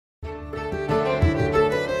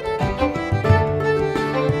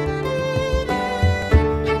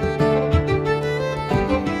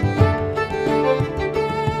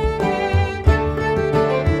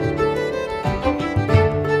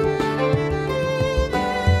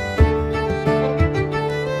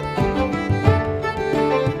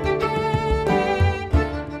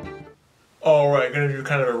going to do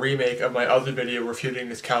kind of a remake of my other video refuting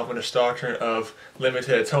this Calvinist doctrine of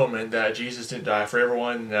limited atonement, that Jesus didn't die for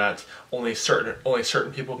everyone, that only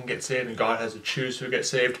certain people can get saved, and God has to choose who gets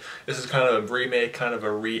saved. This is kind of a remake, kind of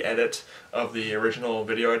a re-edit of the original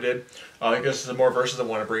video I did. I guess there's some more verses I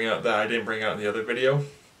want to bring out that I didn't bring out in the other video.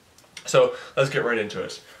 So let's get right into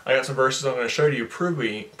it. I got some verses I'm going to show you,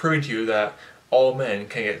 proving to you that all men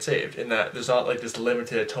can get saved, and that there's not like this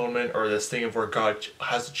limited atonement or this thing of where God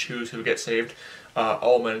has to choose who gets saved.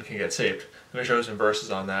 All men can get saved. Let me show you some verses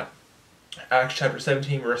on that. Acts chapter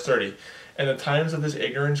 17 verse 30. "And the times of this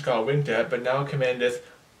ignorance God winked at, but now commandeth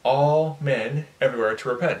all men everywhere to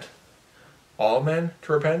repent." All men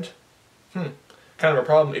to repent? Kind of a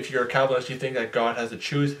problem if you're a Calvinist. You think that God has to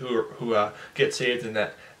choose who gets saved, and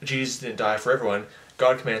that Jesus didn't die for everyone.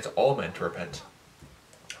 God commands all men to repent.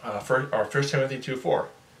 1 Timothy 2:4.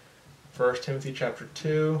 1 Timothy chapter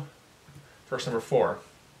 2, verse number 4.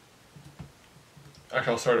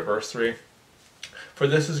 Actually, I'll start at verse 3. "For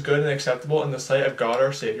this is good and acceptable in the sight of God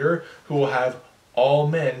our Savior, who will have all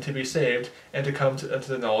men to be saved and to come unto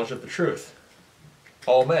the knowledge of the truth."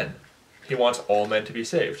 All men. He wants all men to be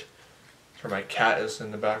saved. Sorry, my cat is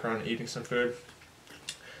in the background eating some food.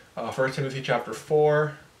 1 Timothy chapter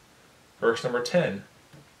 4, verse number 10.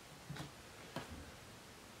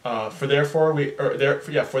 For therefore we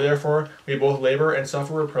both labor and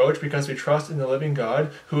suffer reproach, because we trust in the living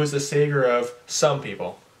God, who is the Savior of some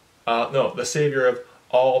people. No, the Savior of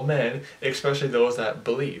all men, especially those that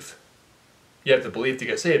believe. You have to believe to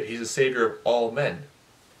get saved. He's the Savior of all men.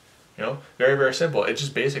 You know, very, very simple. It's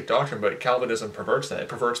just basic doctrine, but Calvinism perverts that. It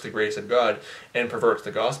perverts the grace of God and perverts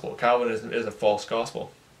the gospel. Calvinism is a false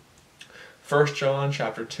gospel. 1 John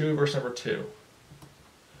chapter 2, verse number 2.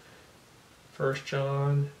 1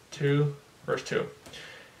 John 2, verse 2.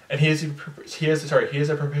 "And he is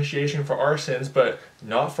a propitiation for our sins, but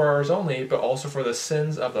not for ours only, but also for the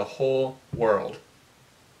sins of the whole world."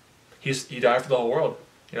 He died for the whole world.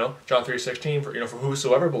 You know, John 3:16, for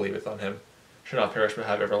whosoever believeth on him should not perish but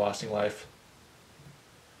have everlasting life.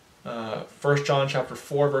 1 John chapter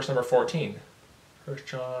 4, verse number 14. 1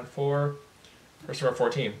 John 4, verse number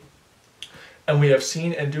 14. "And we have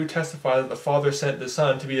seen and do testify that the Father sent the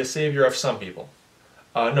Son to be the Savior of some people."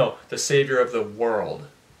 No, the Savior of the world.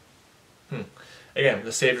 Again,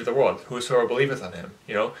 the Savior of the world. "Whosoever believeth on him."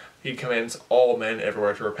 You know, he commands all men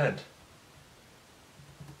everywhere to repent.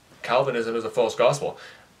 Calvinism is a false gospel.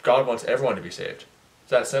 God wants everyone to be saved.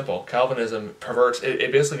 It's that simple. Calvinism perverts,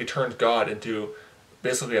 it basically turns God into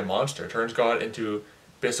basically a monster. It turns God into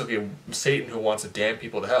basically Satan, who wants to damn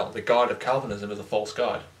people to hell. The God of Calvinism is a false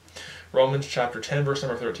God. Romans chapter 10, verse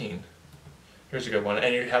number 13. Here's a good one.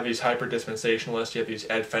 And you have these hyper-dispensationalists, you have these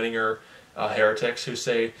Ed Fenninger heretics who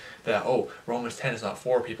say that, oh, Romans 10 is not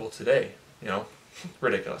for people today. You know,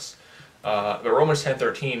 ridiculous. But Romans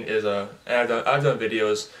 10:13 is I've done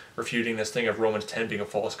videos refuting this thing of Romans 10 being a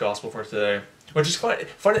false gospel for today, which is funny.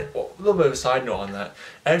 A little bit of a side note on that.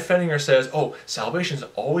 Ed Fenninger says, oh, salvation's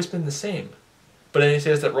always been the same. But then he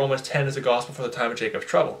says that Romans 10 is a gospel for the time of Jacob's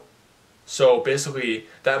trouble. So basically,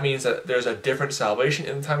 that means that there's a different salvation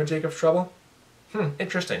in the time of Jacob's trouble?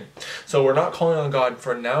 Interesting. So we're not calling on God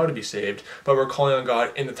for now to be saved, but we're calling on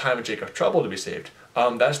God in the time of Jacob's trouble to be saved.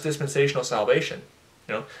 That's dispensational salvation.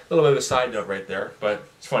 You know, a little bit of a side note right there, but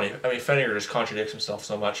it's funny. I mean, Fenninger just contradicts himself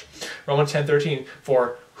so much. Romans 10:13,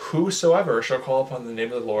 "For whosoever shall call upon the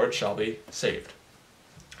name of the Lord shall be saved."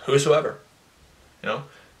 Whosoever. You know,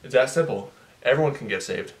 it's that simple. Everyone can get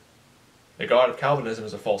saved. The God of Calvinism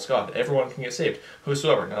is a false God. Everyone can get saved.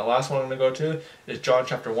 Whosoever. Now the last one I'm going to go to is John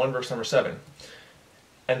chapter 1, verse number 7.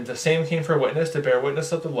 "And the same came for a witness, to bear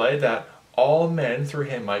witness of the light, that all men through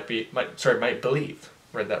him might believe."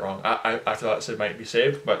 Read that wrong. I thought it said might be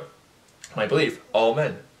saved, but might believe. All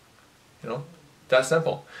men. You know, that's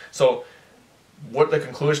simple. So what the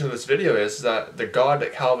conclusion of this video is that the God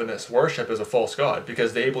that Calvinists worship is a false God,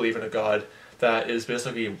 because they believe in a God that is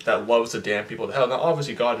basically, that loves to damn people to hell. Now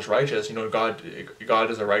obviously God is righteous. You know, God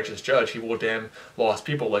is a righteous judge. He will damn lost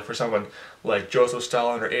people. Like for someone like Joseph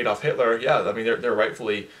Stalin or Adolf Hitler, yeah, I mean they're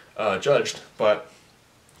rightfully judged, but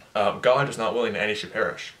God is not willing that any should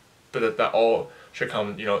perish, but that all should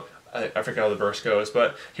come. You know, I forget how the verse goes,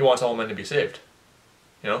 but he wants all men to be saved.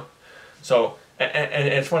 You know, so and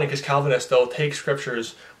it's funny because Calvinists, they'll take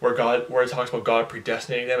scriptures where it talks about God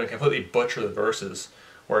predestinating them and completely butcher the verses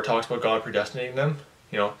where it talks about God predestinating them.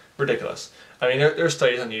 You know, ridiculous. I mean, there's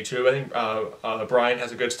studies on YouTube. I think Brian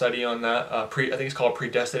has a good study on that. I think it's called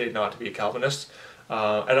 "Predestinated Not to Be a Calvinist."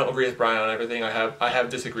 I don't agree with Brian on everything. I have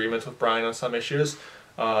disagreements with Brian on some issues.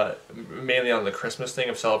 mainly on the Christmas thing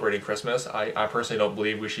of celebrating Christmas. I personally don't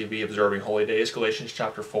believe we should be observing holy days. Galatians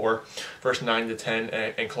chapter 4, verse 9 to 10,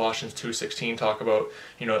 and Colossians 2:16 talk about,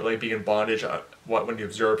 you know, like being in bondage, when you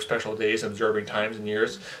observe special days, observing times and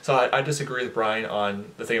years. So I disagree with Brian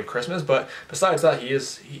on the thing of Christmas, but besides that, he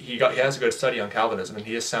has a good study on Calvinism, and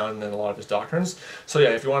he is sound in a lot of his doctrines. So yeah,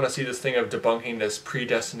 if you want to see this thing of debunking this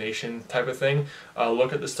predestination type of thing,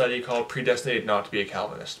 look at the study called Predestinated Not to be a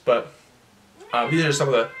Calvinist. But these are some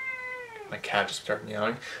of the... My cat just started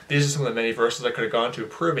meowing. These are some of the many verses I could have gone to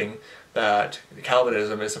proving that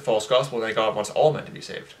Calvinism is a false gospel and that God wants all men to be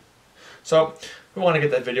saved. So we want to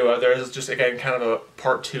get that video out there. This is just, again, kind of a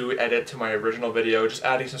part 2 edit to my original video, just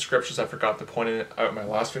adding some scriptures I forgot to point out in my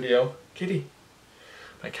last video. Kitty.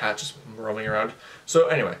 My cat just roaming around. So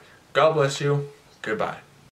anyway, God bless you. Goodbye.